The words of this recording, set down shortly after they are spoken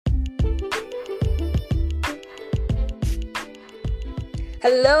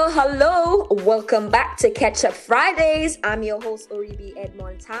Hello, hello. Welcome back to Catch Up Fridays. I'm your host, Oribi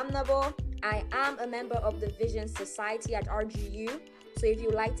Edmond Tamnabo. I am a member of the Vision Society at RGU. So if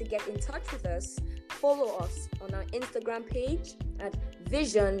you'd like to get in touch with us, follow us on our Instagram page at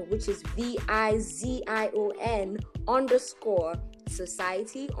Vision, which is VIZION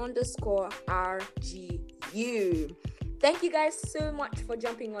 _society _RGU. Thank you guys so much for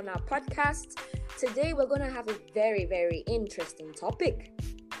jumping on our podcast. Today we're going to have a very, very interesting topic.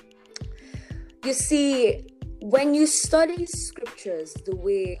 You see, when you study scriptures the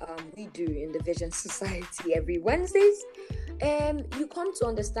way we do in the Vision Society every Wednesdays, you come to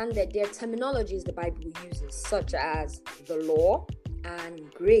understand that there are terminologies the Bible uses, such as the law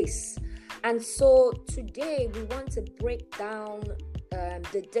and grace. And so today we want to break down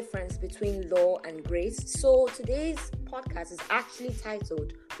the difference between law and grace. So today's podcast is actually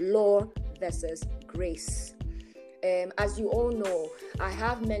titled Law versus Grace. As you all know, I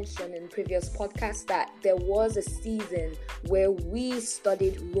have mentioned in previous podcasts that there was a season where we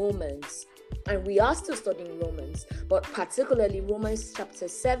studied Romans, and we are still studying Romans, but particularly Romans chapter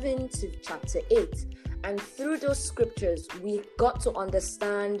 7 to chapter 8. And through those scriptures, we got to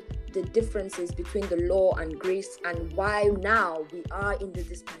understand the differences between the law and grace, and why now we are in the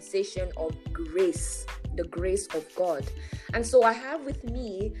dispensation of grace, the grace of God. And so I have with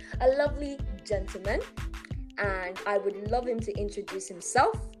me a lovely gentleman, and I would love him to introduce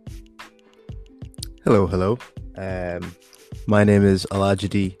himself. Hello. My name is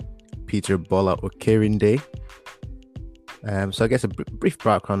Alajidi Peter Bola Okerinde. So I guess a brief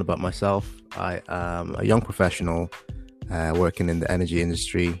background about myself. I am a young professional working in the energy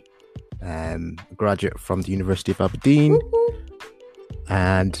industry, a graduate from the University of Aberdeen. Woo-hoo.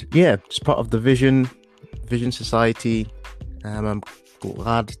 And yeah, just part of the Vision Society. I'm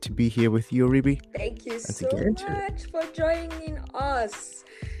glad to be here with you, Oribi. Thank you so much for joining us.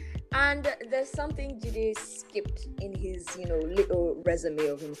 And there's something Jide skipped in his, little resume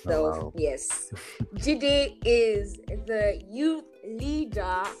of himself. Oh, wow. Yes. Jide is the youth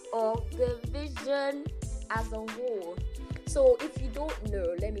leader of the Vision as a whole. So if you don't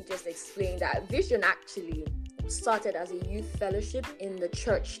know, let me just explain that Vision actually started as a youth fellowship in the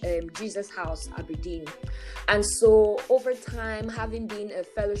church, Jesus House, Aberdeen. And so over time, having been a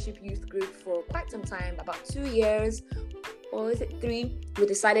fellowship youth group for quite some time, about 2 years, or is it 3, we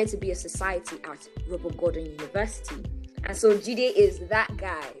decided to be a society at Robert Gordon University. And so Jide is that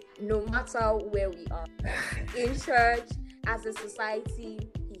guy. No matter where we are, in church, as a society,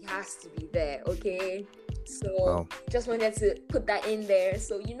 he has to be there, okay? So Wow. Just wanted to put that in there,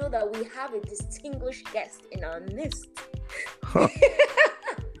 so you know that we have a distinguished guest in our midst.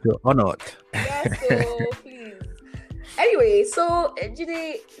 You're honored. Yeah, so please. Anyway, so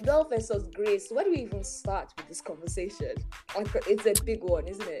Jide, law versus grace. Where do we even start with this conversation? It's a big one,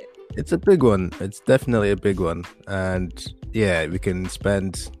 isn't it? It's a big one. It's definitely a big one. And yeah, we can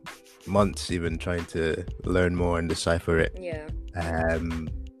spend months even trying to learn more and decipher it. Yeah.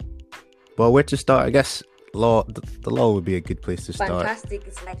 Well, where to start? I guess the law would be a good place to start. Fantastic.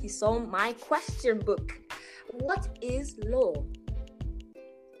 It's like you saw my question book. What is law?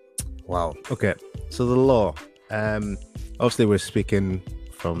 Wow. Okay. So the law. Obviously, we're speaking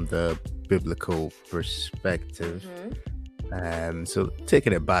from the biblical perspective. So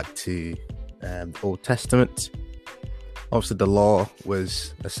taking it back to the Old Testament, obviously the law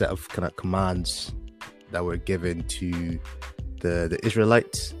was a set of kind of commands that were given to the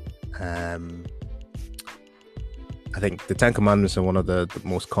Israelites. I think the Ten Commandments are one of the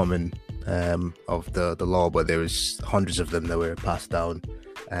most common of the law, but there was hundreds of them that were passed down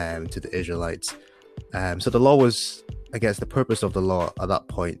to the Israelites. So the law was, I guess, the purpose of the law at that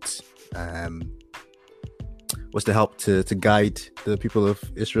point was to help to guide the people of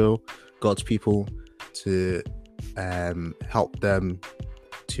Israel, God's people, to help them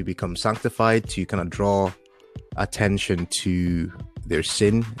to become sanctified, to kind of draw attention to their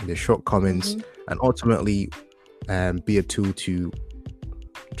sin and their shortcomings, and ultimately be a tool to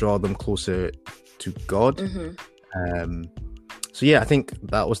draw them closer to God. So yeah, I think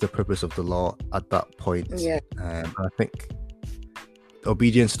that was the purpose of the law at that point. Yeah. I think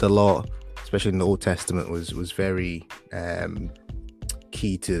obedience to the law, especially in the Old Testament, was very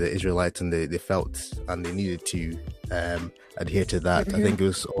key to the Israelites, and they felt and they needed to adhere to that. I think it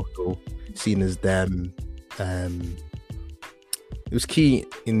was also seen as them. It was key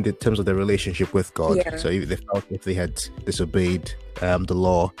in the terms of their relationship with God. Yeah. So they felt if they had disobeyed the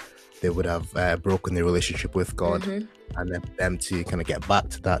law, they would have broken their relationship with God. And then for them to kind of get back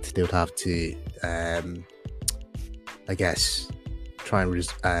to that, they would have to, I guess, try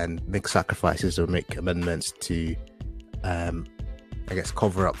and make sacrifices or make amendments to, I I guess,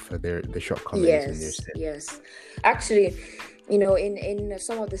 cover up for their shortcomings and their sin. Yes. Actually, in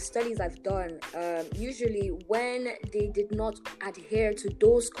some of the studies I've done, usually when they did not adhere to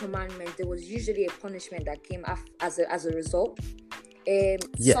those commandments, there was usually a punishment that came as a result.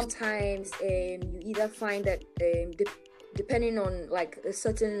 Sometimes you either find that depending on like a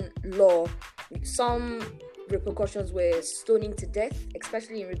certain law, some repercussions were stoning to death,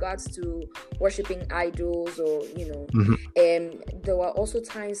 especially in regards to worshipping idols, or there were also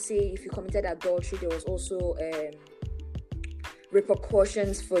times, say if you committed adultery, there was also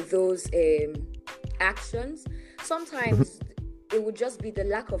repercussions for those actions. Sometimes it would just be the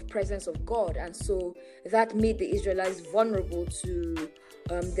lack of presence of God, and so that made the Israelites vulnerable to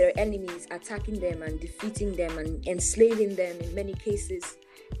their enemies attacking them and defeating them and enslaving them in many cases.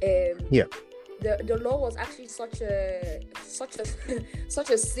 The law was actually such a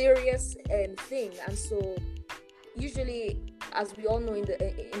serious thing, and so usually, as we all know,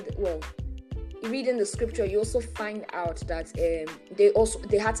 reading the scripture, you also find out that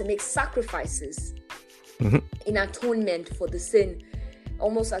they had to make sacrifices in atonement for the sin,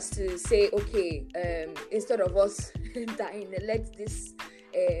 almost as to say, okay, instead of us dying, let this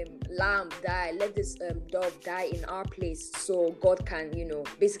lamb die, let this dove die in our place, so God can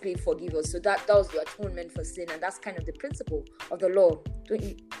basically forgive us. So that was the atonement for sin, and that's kind of the principle of the law, don't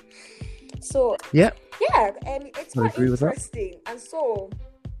you? So it's quite interesting. And so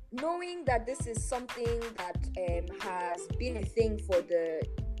knowing that this is something that has been a thing for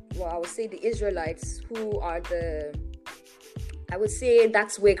I would say the Israelites, who are I would say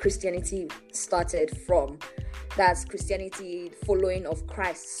that's where Christianity started from. That's Christianity following of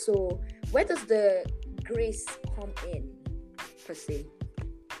Christ. So where does the grace come in, per se?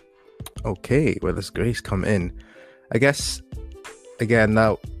 Okay, where does grace come in? I guess, again,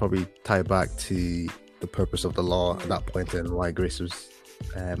 that probably tie back to the purpose of the law at that point and why grace was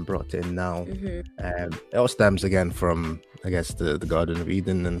brought in now. It all stems again from, I guess, the Garden of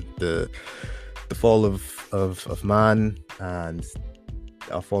Eden and the fall of man and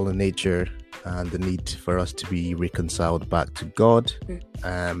our fallen nature and the need for us to be reconciled back to God.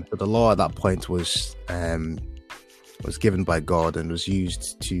 But the law at that point was given by God and was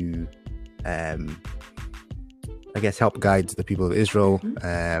used to I guess help guide the people of Israel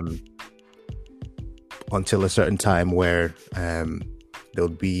until a certain time where there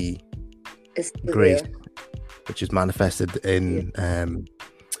would be grace, which is manifested in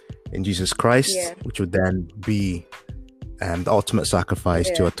Jesus Christ, which would then be the ultimate sacrifice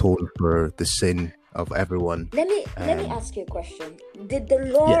to atone for the sin of everyone. Let me ask you a question. Did the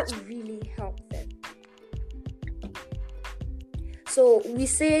law really help them? So we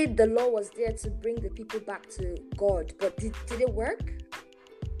say the law was there to bring the people back to God, but did it work?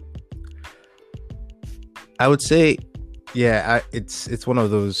 I would say, it's one of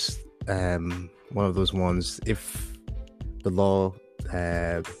those ones. If the law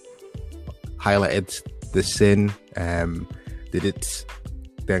highlighted the sin, did it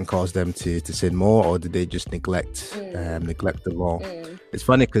then cause them to sin more, or did they just neglect the law? It's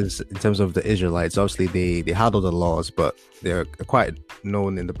funny because in terms of the Israelites, obviously they had all the laws, but they're quite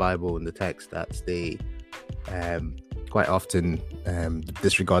known in the Bible, in the text, that they quite often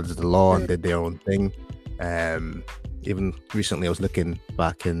disregarded the law and did their own thing. Even recently, I was looking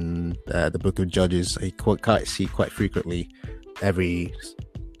back in the book of Judges. I quite see quite frequently, every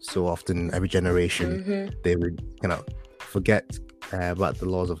so often, every generation, they would kind of forget about the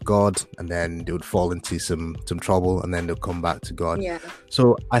laws of God, and then they would fall into some trouble, and then they'll come back to God.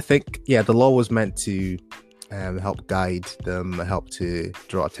 So I think the law was meant to help guide them, help to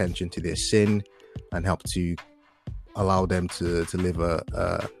draw attention to their sin, and help to allow them to live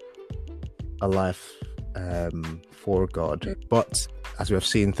a life for God. But as we have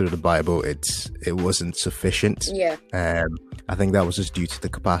seen through the Bible, it wasn't sufficient. I think that was just due to the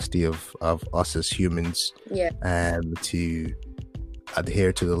capacity of us as humans to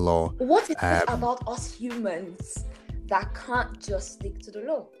adhere to the law. What is it about us humans that can't just stick to the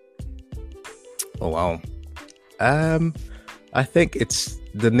law? Oh wow. I think it's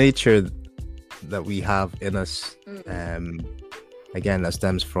the nature that we have in us. Again, that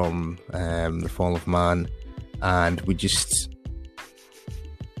stems from the fall of man, and we just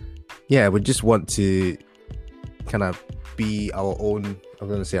want to kind of be our own, I'm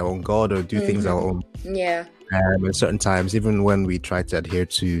going to say our own God, or do things our own. At certain times, even when we try to adhere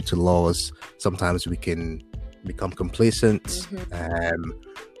to laws, sometimes we can become complacent.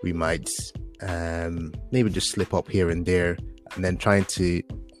 We might maybe just slip up here and there, and then trying to,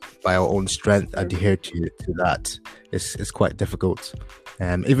 by our own strength, adhere to that is quite difficult.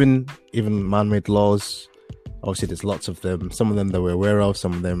 Even man-made laws, Obviously, there's lots of them. Some of them that we're aware of,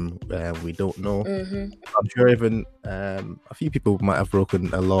 some of them we don't know. Mm-hmm. I'm sure even a few people might have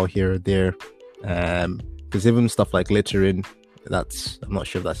broken a law here or there. Because even stuff like littering, I'm not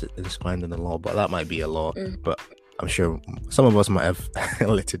sure if that's enshrined in the law, but that might be a law. But I'm sure some of us might have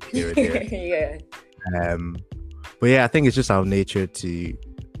littered here and there. Yeah. But yeah, I think it's just our nature to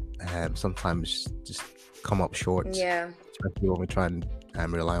sometimes just come up short. Yeah. Especially when we try and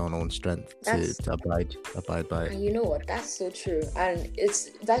rely on our own strength to abide by it. And you know what? That's so true. And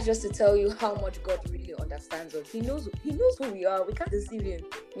that's just to tell you how much God really understands us. He knows who we are. We can't deceive him,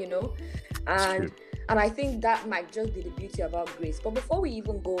 you know? And I think that might just be the beauty about grace. But before we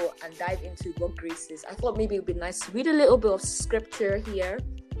even go and dive into what grace is, I thought maybe it would be nice to read a little bit of scripture here.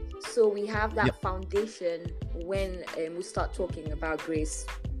 So we have that foundation when we start talking about grace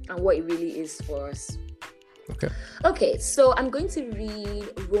and what it really is for us. Okay, so I'm going to read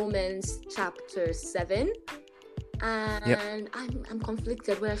Romans chapter 7. And I'm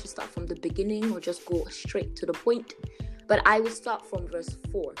conflicted whether I should start from the beginning or just go straight to the point. But I will start from verse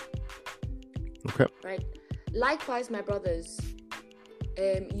 4. Okay. Right. Likewise, my brothers,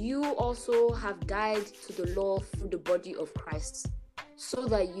 you also have died to the law through the body of Christ, so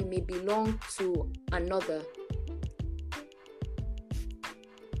that you may belong to another.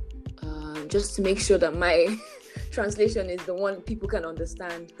 Just to make sure that my translation is the one people can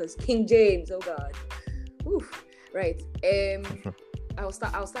understand, because King James, oh God. Oof. Right. I'll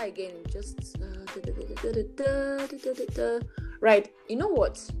start again. Just right. You know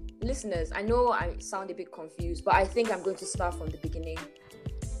what? Listeners, I know I sound a bit confused, but I think I'm going to start from the beginning,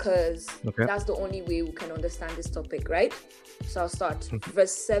 because that's the only way we can understand this topic, right? So I'll start.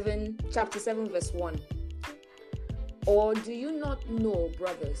 Chapter 7, verse 1. Or do you not know,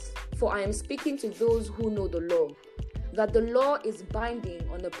 brothers, for I am speaking to those who know the law, that the law is binding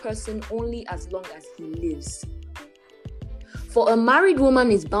on a person only as long as he lives. For a married woman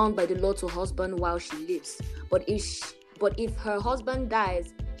is bound by the law to her husband while she lives, but if her husband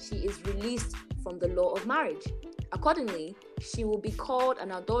dies, she is released from the law of marriage. Accordingly, she will be called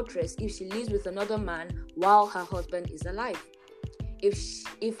an adulteress if she lives with another man while her husband is alive.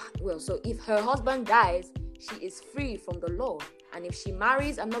 If her husband dies, she is free from the law, and if she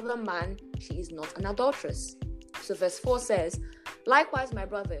marries another man, she is not an adulteress. So verse 4 says, likewise, my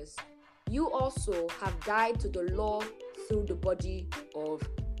brothers, you also have died to the law through the body of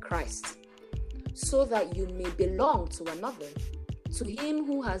Christ, so that you may belong to another, to him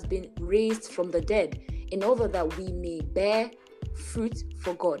who has been raised from the dead, in order that we may bear fruit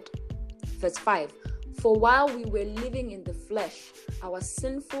for God. Verse 5, for while we were living in the flesh, our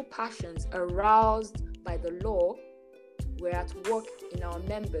sinful passions aroused by the law were at work in our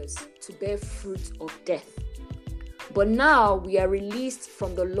members to bear fruit of death. But now we are released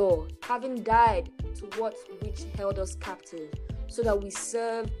from the law, having died to which held us captive, so that we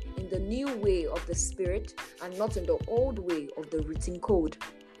serve in the new way of the Spirit and not in the old way of the written code.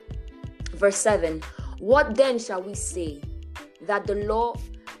 Verse 7, what then shall we say? That the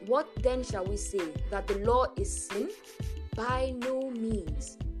law is sin? By no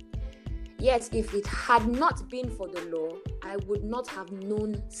means. Yet if it had not been for the law, I would not have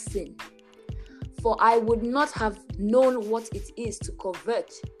known sin. For I would not have known what it is to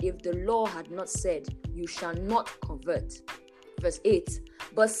covet if the law had not said, you shall not covet. Verse 8,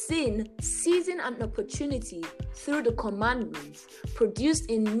 but sin, seizing an opportunity through the commandments, produced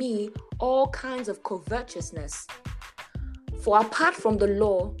in me all kinds of covetousness. For apart from the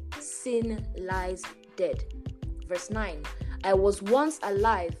law, sin lies dead. Verse 9, I was once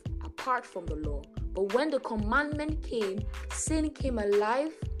alive apart from the law, but when the commandment came, sin came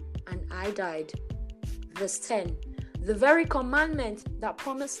alive and I died. Verse 10, the very commandment that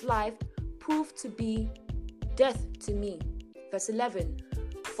promised life proved to be death to me. Verse 11,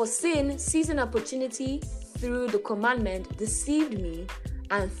 for sin, seizing opportunity through the commandment, deceived me,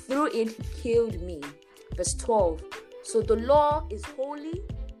 and through it killed me. Verse 12, so the law is holy,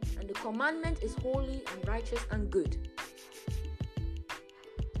 and the commandment is holy and righteous and good.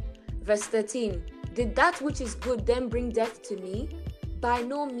 Verse 13, did that which is good then bring death to me? By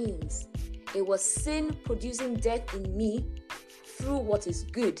no means. It was sin producing death in me through what is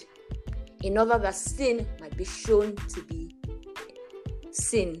good, in order that sin might be shown to be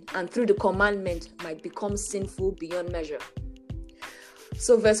sin, and through the commandment might become sinful beyond measure.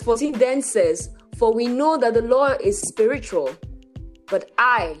 So verse 14 then says, for we know that the law is spiritual, but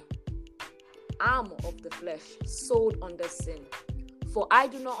I am of the flesh, sold under sin. For I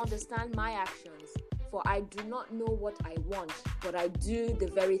do not understand my actions, for I do not know what I want, but I do the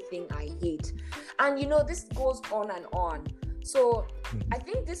very thing I hate. And this goes on and on. So I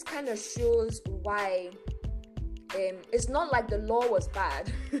think this kind of shows why it's not like the law was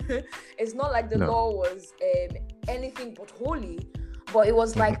bad. It's not like the No. law was anything but holy, but it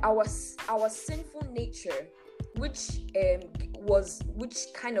was like our sinful nature, which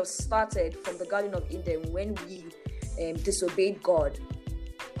kind of started from the Garden of Eden when we disobeyed God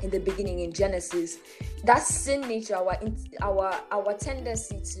in the beginning in Genesis. That sin nature, our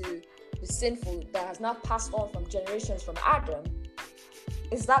tendency to be sinful, that has now passed on from generations from Adam,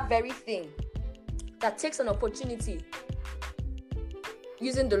 is that very thing that takes an opportunity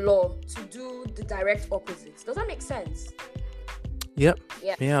using the law to do the direct opposite. Does that make sense? Yep.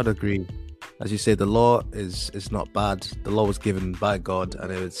 Yeah. I'd agree. As you say, the law is not bad. The law was given by God,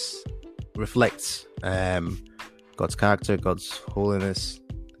 and it reflects God's character, God's holiness,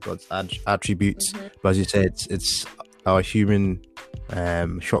 God's attributes. But as you said, it's our human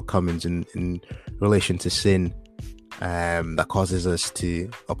shortcomings in relation to sin that causes us to,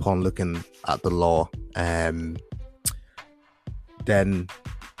 upon looking at the law, then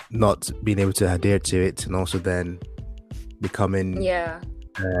not being able to adhere to it, and also then becoming, I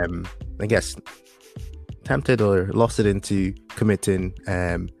guess, tempted or lost it into committing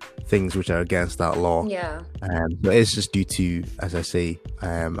things which are against that law. But it's just due to, as I say,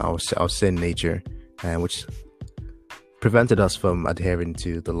 our sin nature, which prevented us from adhering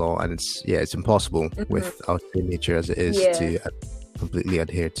to the law. And it's impossible with our sin nature as it is to completely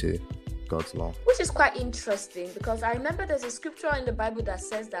adhere to God's law. Which is quite interesting, because I remember there's a scripture in the Bible that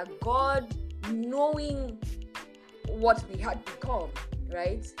says that God, knowing what we had become,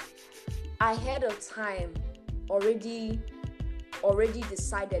 right, ahead of time already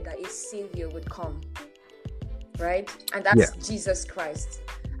decided that a savior would come, right? And that's Jesus Christ.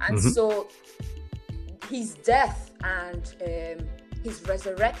 And so his death and his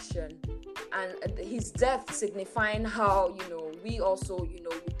resurrection, and his death signifying how, we also, we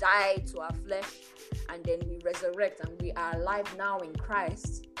die to our flesh, and then we resurrect, and we are alive now in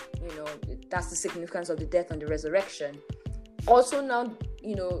Christ. That's the significance of the death and the resurrection. Also now,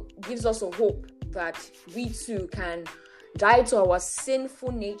 gives us a hope that we too can die to our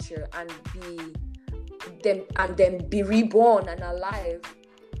sinful nature and then be reborn and alive,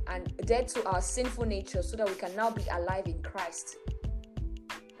 and dead to our sinful nature, so that we can now be alive in Christ,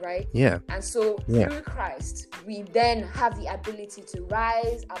 right? And so through Christ, we then have the ability to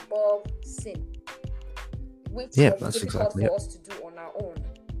rise above sin, which was difficult for us to do on our own.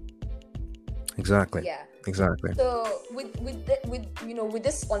 Exactly. So with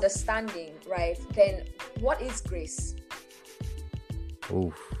this understanding, right, then what is grace?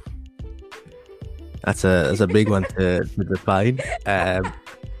 Oof. That's a big one to define. I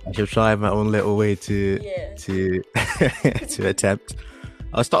shall try my own little way to attempt.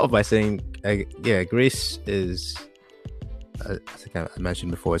 I'll start off by saying, grace is, as I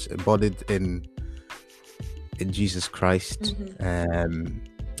mentioned before, it's embodied in Jesus Christ.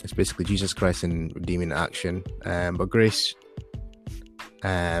 It's basically Jesus Christ in redeeming action. But grace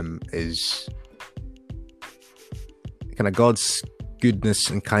is kind of God's goodness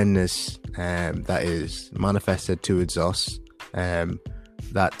and kindness that is manifested towards us,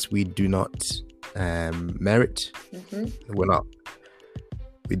 that we do not merit.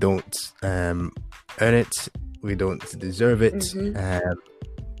 We don't earn it. We don't deserve it.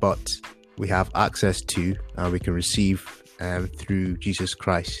 But we have access to, and we can receive through Jesus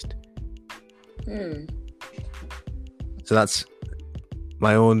Christ. So that's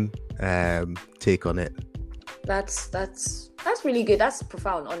my own take on it. That's really good. That's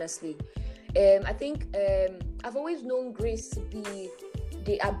profound, honestly. I think I've always known grace to be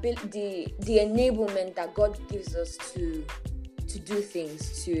the enablement that God gives us to do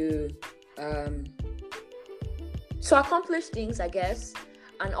things, to accomplish things, I guess.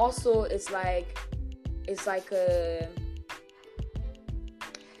 And also it's almost like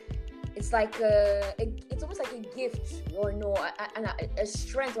a gift, or a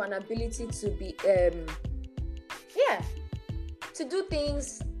strength or an ability to be to do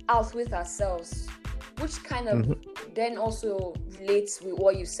things out with ourselves, which kind of then also relates with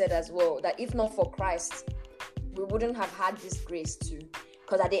what you said as well, that if not for Christ, we wouldn't have had this grace too.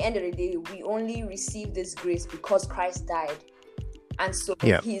 Because at the end of the day, we only receive this grace because Christ died. And so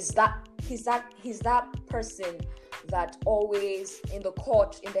he's that person that always in the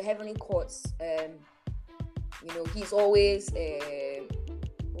heavenly courts, he's always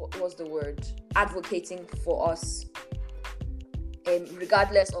what's the word, advocating for us,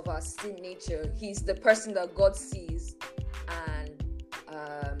 regardless of our sin nature. He's the person that God sees, and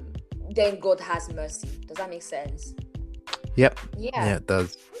then God has mercy. Does that make sense? Yeah, it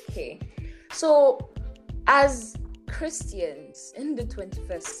does. Okay, so as Christians in the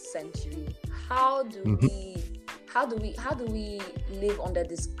 21st century, how do how do we live under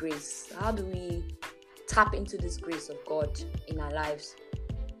this grace? How do we tap into this grace of God in our lives?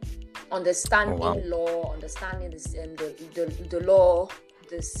 Understanding law, understanding this, the law,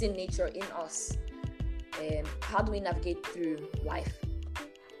 the sin nature in us. How do we navigate through life?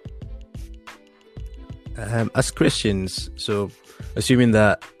 As Christians, so assuming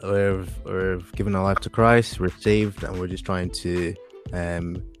that we've given our life to Christ, we're saved, and we're just trying to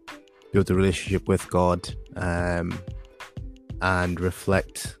build a relationship with God and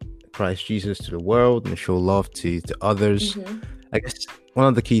reflect Christ Jesus to the world and show love to others. I guess one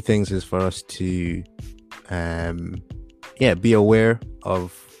of the key things is for us to be aware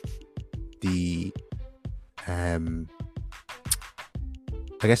of the the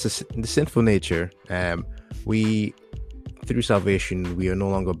sinful nature. We, through salvation, we are no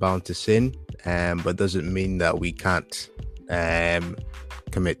longer bound to sin, but doesn't mean that we can't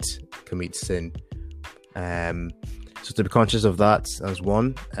commit sin. So to be conscious of that as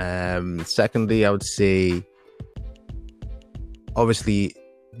one. Secondly, I would say, obviously,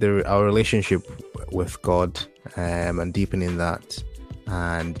 our relationship with God and deepening that,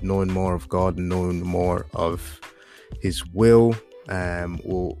 and knowing more of God and knowing more of His will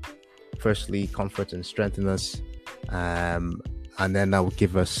will firstly comfort and strengthen us, and then that will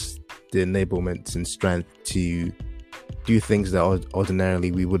give us the enablement and strength to do things that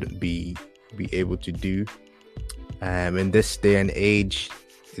ordinarily we wouldn't be able to do. In this day and age,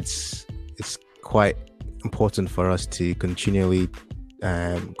 it's quite important for us to continually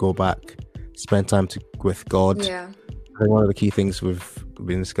go back, spend time with God. Yeah. I think one of the key things we've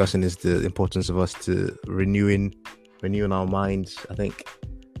been discussing is the importance of us to renewing our minds. I think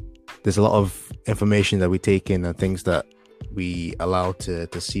there's a lot of information that we take in and things that we allow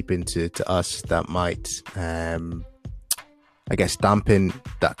to seep into us that might dampen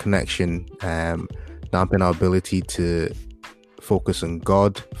that connection, dampen our ability to focus on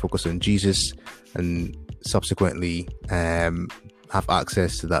God, focus on Jesus, and subsequently have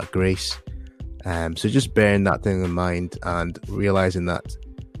access to that grace. So just bearing that thing in mind and realizing that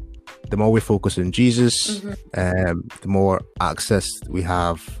the more we focus on Jesus, the more access we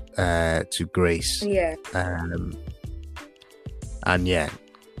have to grace. Yeah.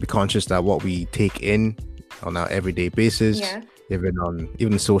 Be conscious that what we take in on our everyday basis, even on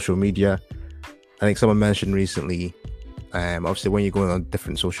social media. I think someone mentioned recently, obviously when you're going on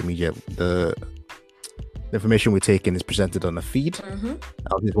different social media, the information we take in is presented on a feed.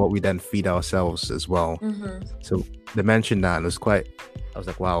 That is what we then feed ourselves as well. So they mentioned that, and I was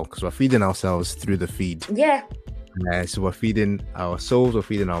like, wow, because we're feeding ourselves through the feed. Yeah. So we're feeding our souls, we're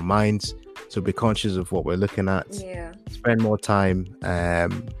feeding our minds. So be conscious of what we're looking at. Yeah. Spend more time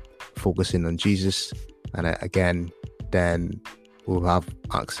focusing on Jesus, and again, then we'll have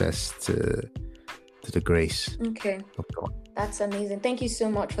access to the grace of God. That's amazing. Thank you so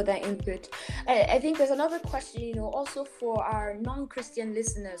much for that input. I think there's another question, also for our non-Christian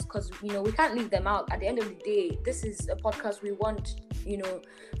listeners, because, we can't leave them out. At the end of the day, this is a podcast we want,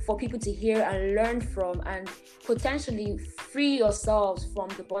 for people to hear and learn from, and potentially free yourselves from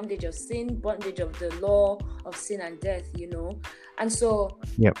the bondage of sin, bondage of the law of sin and death, And so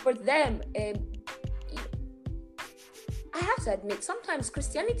for them, I have to admit, sometimes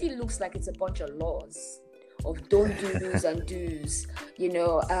Christianity looks like it's a bunch of laws of don't do's and do's,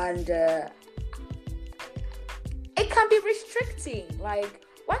 and it can be restricting. Like,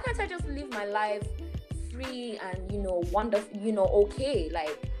 why can't I just live my life free and wonderful, okay?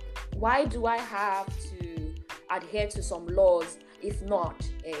 Like, why do I have to adhere to some laws? If not,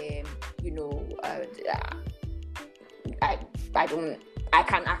 I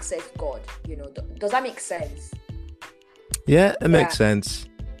can access God. Does that make sense? Yeah, it makes sense.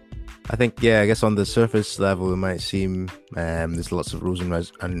 I think, I guess on the surface level, it might seem there's lots of rules and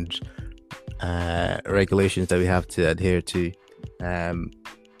regulations that we have to adhere to. But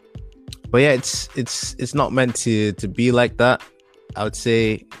yeah, it's not meant to be like that. I would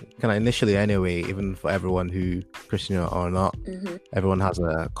say, kind of initially anyway, even for everyone who Christian or not, everyone has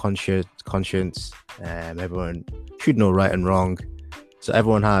a conscience. Everyone should know right and wrong. So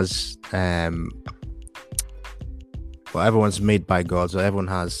everyone has everyone's made by God, so everyone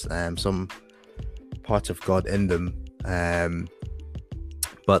has some part of God in them.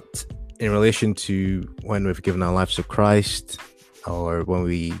 But in relation to when we've given our lives to Christ, or when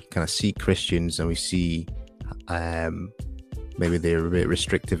we kind of see Christians and we see maybe they're a bit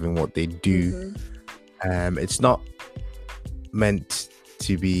restrictive in what they do, it's not meant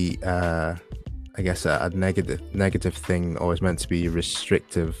to be a negative thing, or it's meant to be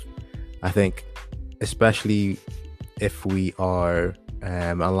restrictive. I think especially if we are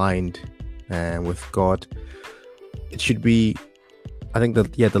aligned with God, it should be, I think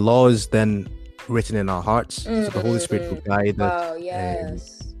that, yeah, the law is then written in our hearts. So the Holy Spirit will guide us Wow,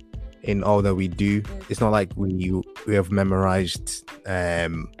 yes. in all that we do. It's not like we have memorized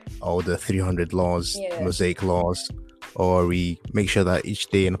all the 300 laws, Mosaic laws, or we make sure that each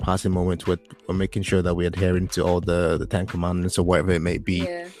day in a passing moment we're making sure that we're adhering to all the 10 commandments or whatever it may be.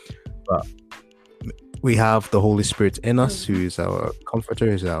 But we have the Holy Spirit in us, who is our comforter,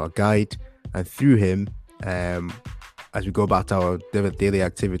 who is our guide, and through him, as we go about our daily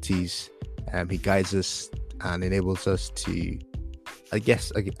activities, he guides us and enables us to, I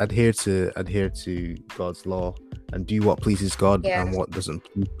guess, adhere to God's law and do what pleases God and what doesn't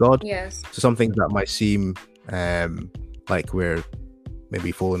please God. So some things that might seem like we're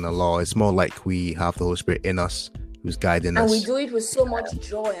maybe following the law, it's more like we have the Holy Spirit in us who's guiding us. And we do it with so much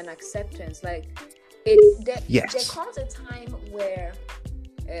joy and acceptance. Like there comes a time where,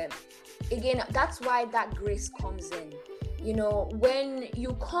 again, that's why that grace comes in. You know, when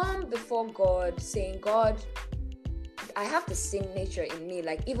you come before God saying, God, I have the sin nature in me.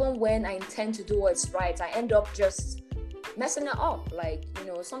 Like, even when I intend to do what's right, I end up just messing it up. Like, you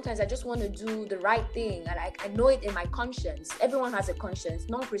know, sometimes I just want to do the right thing, and I know it in my conscience. Everyone has a conscience,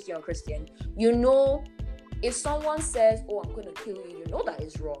 non-Christian or Christian. You know, if someone says, oh, I'm going to kill you, you know that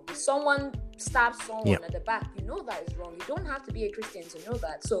is wrong. If someone stabs someone at the back, you know that is wrong. You don't have to be a Christian to know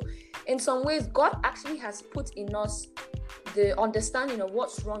that. So in some ways, God actually has put in us the understanding of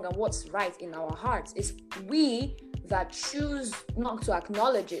what's wrong and what's right in our hearts. It's we that choose not to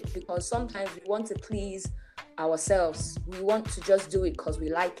acknowledge it, because sometimes we want to please ourselves. We want to just do it because we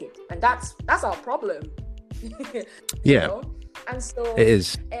like it, and that's our problem. You know? And so it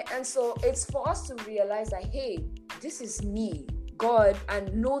is. And so it's for us to realize that, hey, this is me, God,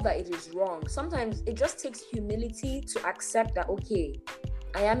 and know that it is wrong. Sometimes it just takes humility to accept that, okay,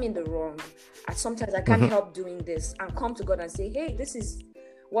 I am in the wrong, and sometimes I can't help doing this, and come to God and say, hey, this is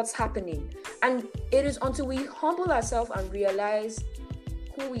what's happening. And it is until we humble ourselves and realize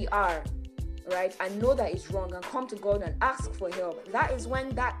who we are, right, and know that it's wrong, and come to God and ask for help, that is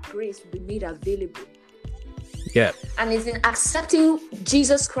when that grace will be made available. And it's in accepting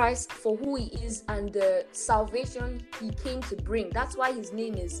Jesus Christ for who he is and the salvation he came to bring. That's why his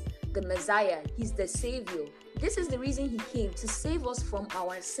name is the Messiah. He's the Savior. This is the reason he came, to save us from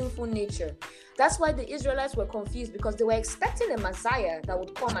our sinful nature. That's why the Israelites were confused, because they were expecting a Messiah that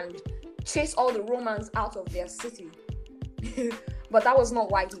would come and chase all the Romans out of their city. But that was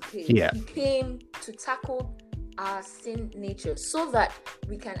not why he came. He came to tackle our sin nature so that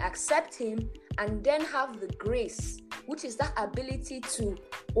we can accept him and then have the grace, which is that ability to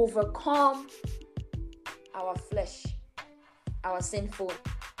overcome our flesh, our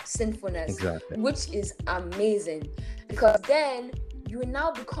sinfulness, which is amazing, because then you will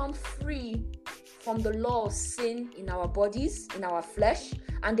now become free from the law of sin in our bodies, in our flesh,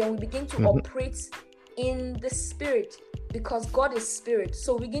 and then we begin to operate in the spirit, because God is spirit.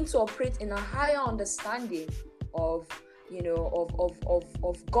 So we begin to operate in a higher understanding of, you know,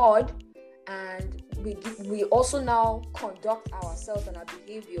 of God, and we also now conduct ourselves and our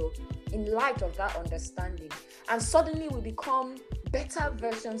behavior in light of that understanding, and suddenly we become better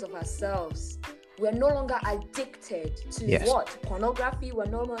versions of ourselves. We're no longer addicted to pornography. We're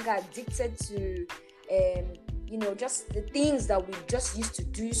no longer addicted to you know, just the things that we just used to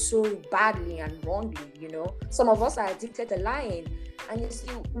do so badly and wrongly. You know, some of us are addicted to lying, and you see,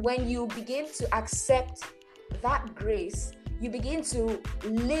 when you begin to accept that grace, you begin to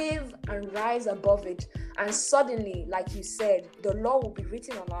live and rise above it, and suddenly, like you said, the law will be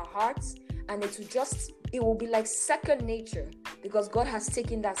written on our hearts, and it will be like second nature, because God has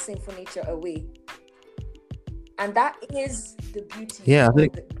taken that sinful nature away. And that is the beauty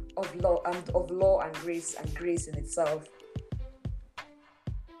of law and grace in itself.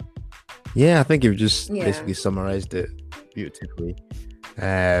 I think you've just basically summarized it beautifully.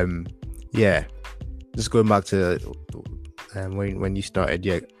 Just going back to when you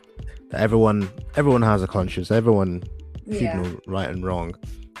started, everyone has a conscience. Everyone should know right and wrong.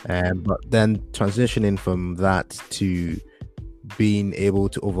 But then transitioning from that to being able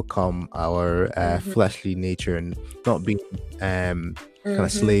to overcome our fleshly nature and not being kind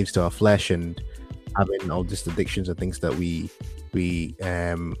of slaves to our flesh and having all these addictions and things that we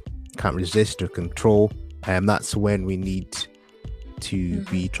can't resist or control. That's when we need to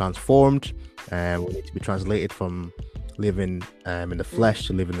be transformed. We need to be translated from living in the flesh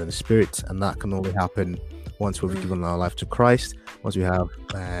to living in the spirit, and that can only happen once we've given our life to Christ. Once we have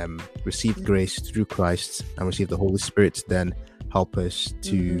received grace through Christ and received the Holy Spirit, then help us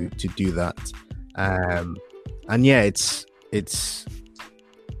to do that. And it's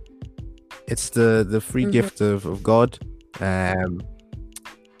it's the free gift of God, and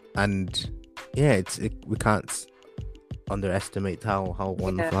yeah, we can't underestimate how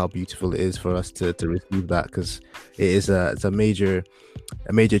wonderful, how beautiful it is for us to receive that, because it's a major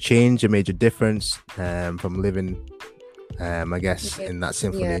change, a major difference from living I guess in that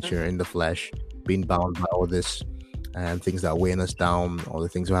sinful nature, in the flesh, being bound by all this things that are weighing us down, all the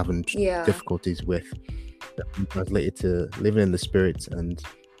things we're having difficulties with, that we translated to living in the Spirit, and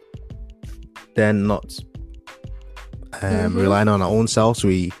then not relying on our own selves.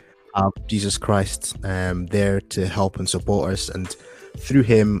 We have Jesus Christ there to help and support us, and through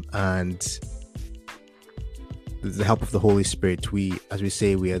him and the help of the Holy Spirit, we, as we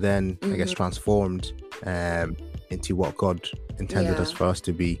say, we are then I guess transformed into what God intended us for us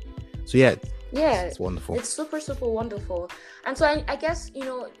to be. So it's wonderful. It's super wonderful. And so I guess,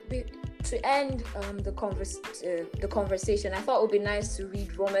 to end the conversation, I thought it would be nice to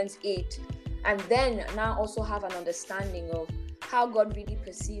read Romans 8, and then now also have an understanding of how God really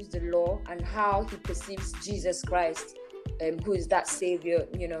perceives the law and how he perceives Jesus Christ, who is that savior.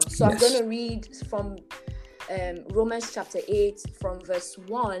 So I'm going to read from Romans chapter 8 from verse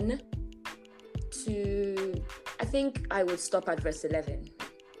 1 to, I think I would stop at verse 11.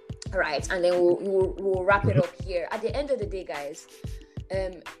 All right, and then we'll wrap it up here. At the end of the day, guys,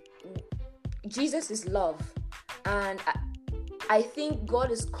 Jesus is love, and I think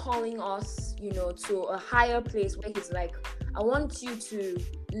God is calling us, to a higher place where he's like, I want you to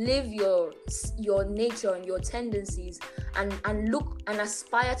live your nature and your tendencies and look and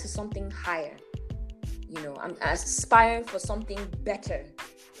aspire to something higher. I'm aspiring for something better.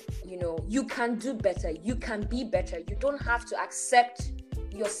 You can do better. You can be better. You don't have to accept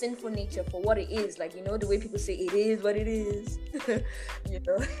your sinful nature for what it is. Like, the way people say it is what it is.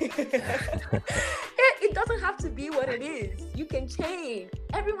 It doesn't have to be what it is. You can change.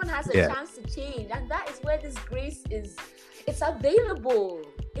 Everyone has a chance to change, and that is where this grace is. It's available.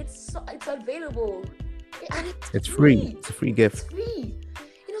 It's available, and it's free. It's a free gift. It's free.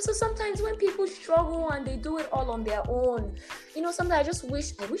 So sometimes when people struggle and they do it all on their own, sometimes I just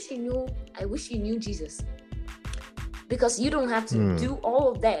wish you knew Jesus, because you don't have to do all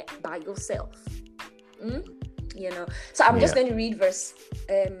of that by yourself. So I'm just going to read verse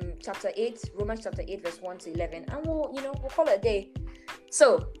chapter 8, Romans chapter 8, verse 1 to 11, and we'll call it a day.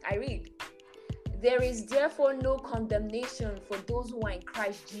 So I read, there is therefore no condemnation for those who are in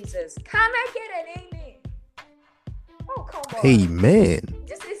Christ Jesus. Can I get an amen? Oh, come on. Amen.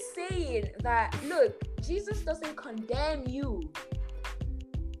 This is saying that, look, Jesus doesn't condemn you.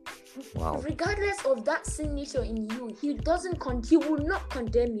 Wow. Regardless of that sin nature in you, he will not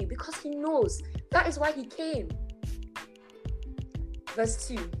condemn you, because he knows. That is why he came. Verse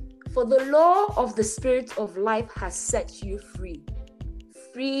 2. For the law of the Spirit of life has set you free.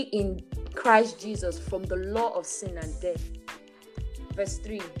 Free in Christ Jesus from the law of sin and death. Verse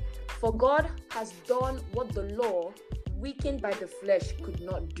 3. For God has done what the law, weakened by the flesh, could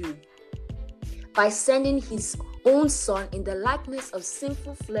not do, by sending his own Son in the likeness of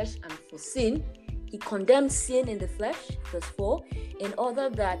sinful flesh, and for sin he condemned sin in the flesh, verse 4, in order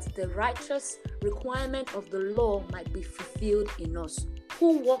that the righteous requirement of the law might be fulfilled in us,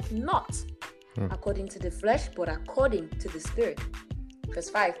 who walk not according to the flesh, but according to the Spirit.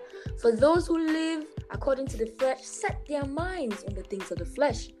 Verse 5, for those who live according to the flesh set their minds on the things of the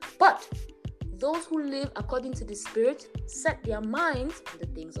flesh, but those who live according to the Spirit set their minds on the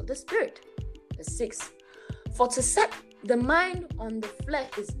things of the Spirit. Verse 6. For to set the mind on the flesh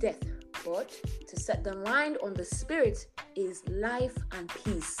is death, but to set the mind on the Spirit is life and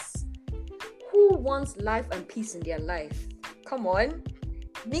peace. Who wants life and peace in their life? Come on.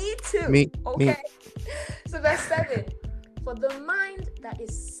 Me too. Me. So verse 7. For the mind that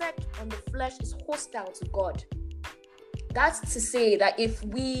is set on the flesh is hostile to God. That's to say that if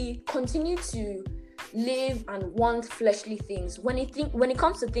we continue to live and want fleshly things, when it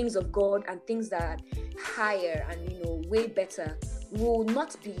comes to things of God and things that are higher and way better, we will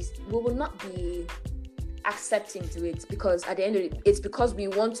not be accepting to it, because at the end of it, it's because we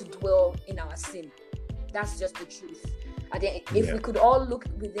want to dwell in our sin. That's just the truth. If we could all look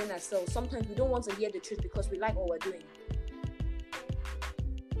within ourselves, sometimes we don't want to hear the truth because we like what we're doing.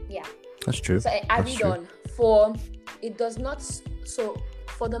 Yeah, that's true. So I read on. For it does not. So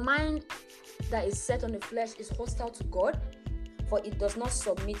for the mind that is set on the flesh is hostile to God, for it does not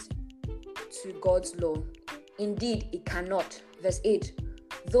submit to God's law. Indeed, it cannot. Verse 8.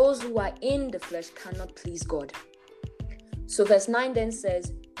 Those who are in the flesh cannot please God. So verse 9 then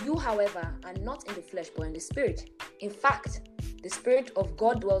says, you, however, are not in the flesh but in the Spirit. In fact, the Spirit of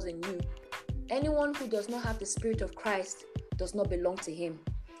God dwells in you. Anyone who does not have the Spirit of Christ does not belong to him.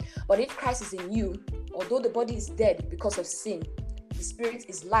 But if Christ is in you, although the body is dead because of sin, the spirit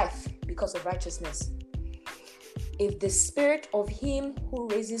is life because of righteousness. If the spirit of him who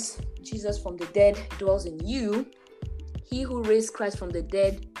raises Jesus from the dead dwells in you, he who raised Christ from the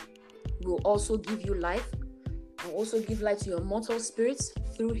dead will also give you life, and also give life to your mortal spirits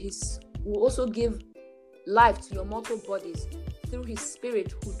will also give life to your mortal bodies through his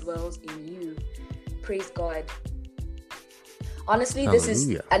spirit who dwells in you. Praise God. Honestly, Hallelujah. This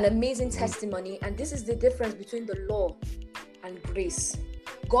is an amazing testimony, and this is the difference between the law and grace.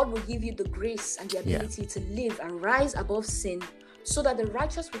 God will give you the grace and the ability to live and rise above sin, so that the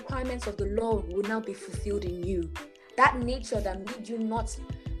righteous requirements of the law will now be fulfilled in you. That nature that made you not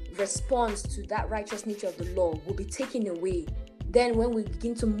respond to that righteous nature of the law will be taken away. Then when we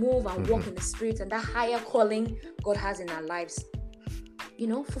begin to move and walk in the spirit and that higher calling God has in our lives,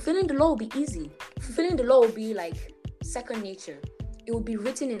 fulfilling the law will be easy. Fulfilling the law will be like second nature. It will be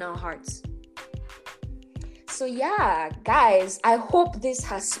written in our hearts. So yeah, guys, I hope this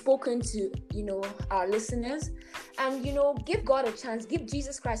has spoken to, our listeners. And, give God a chance. Give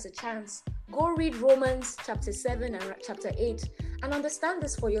Jesus Christ a chance. Go read Romans chapter 7 and chapter 8 and understand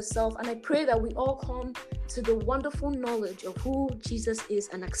this for yourself. And I pray that we all come to the wonderful knowledge of who Jesus is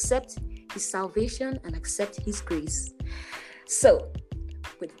and accept his salvation and accept his grace. So,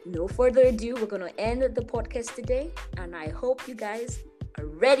 with no further ado, we're going to end the podcast today. And I hope you guys are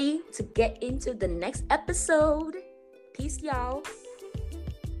ready to get into the next episode. Peace, y'all.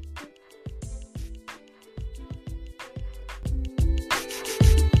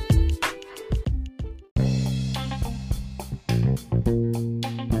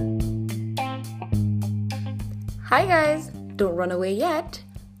 Hi guys, don't run away yet.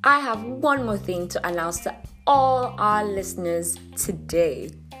 I have one more thing to announce to all our listeners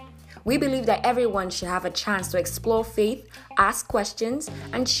today. We believe that everyone should have a chance to explore faith, ask questions,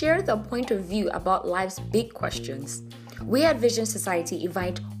 and share their point of view about life's big questions. We at Vision Society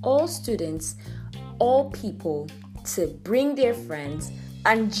invite all students, all people, to bring their friends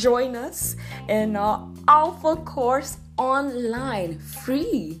and join us in our Alpha course online,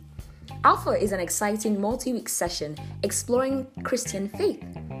 free. Alpha is an exciting multi-week session exploring Christian faith.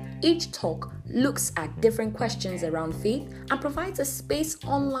 Each talk looks at different questions around faith and provides a space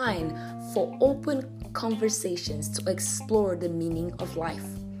online for open conversations to explore the meaning of life.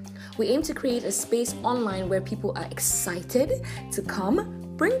 We aim to create a space online where people are excited to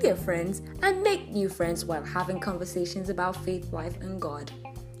come, bring their friends, and make new friends while having conversations about faith, life, and God.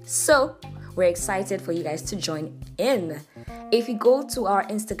 So, we're excited for you guys to join in. If you go to our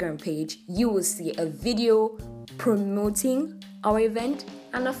Instagram page, you will see a video promoting our event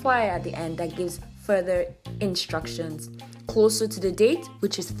and a flyer at the end that gives further instructions. Closer to the date,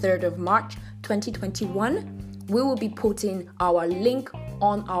 which is 3rd of March 2021, we will be putting our link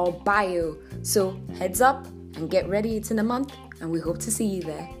on our bio. So heads up and get ready, it's in a month and we hope to see you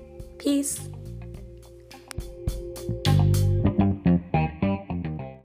there. Peace.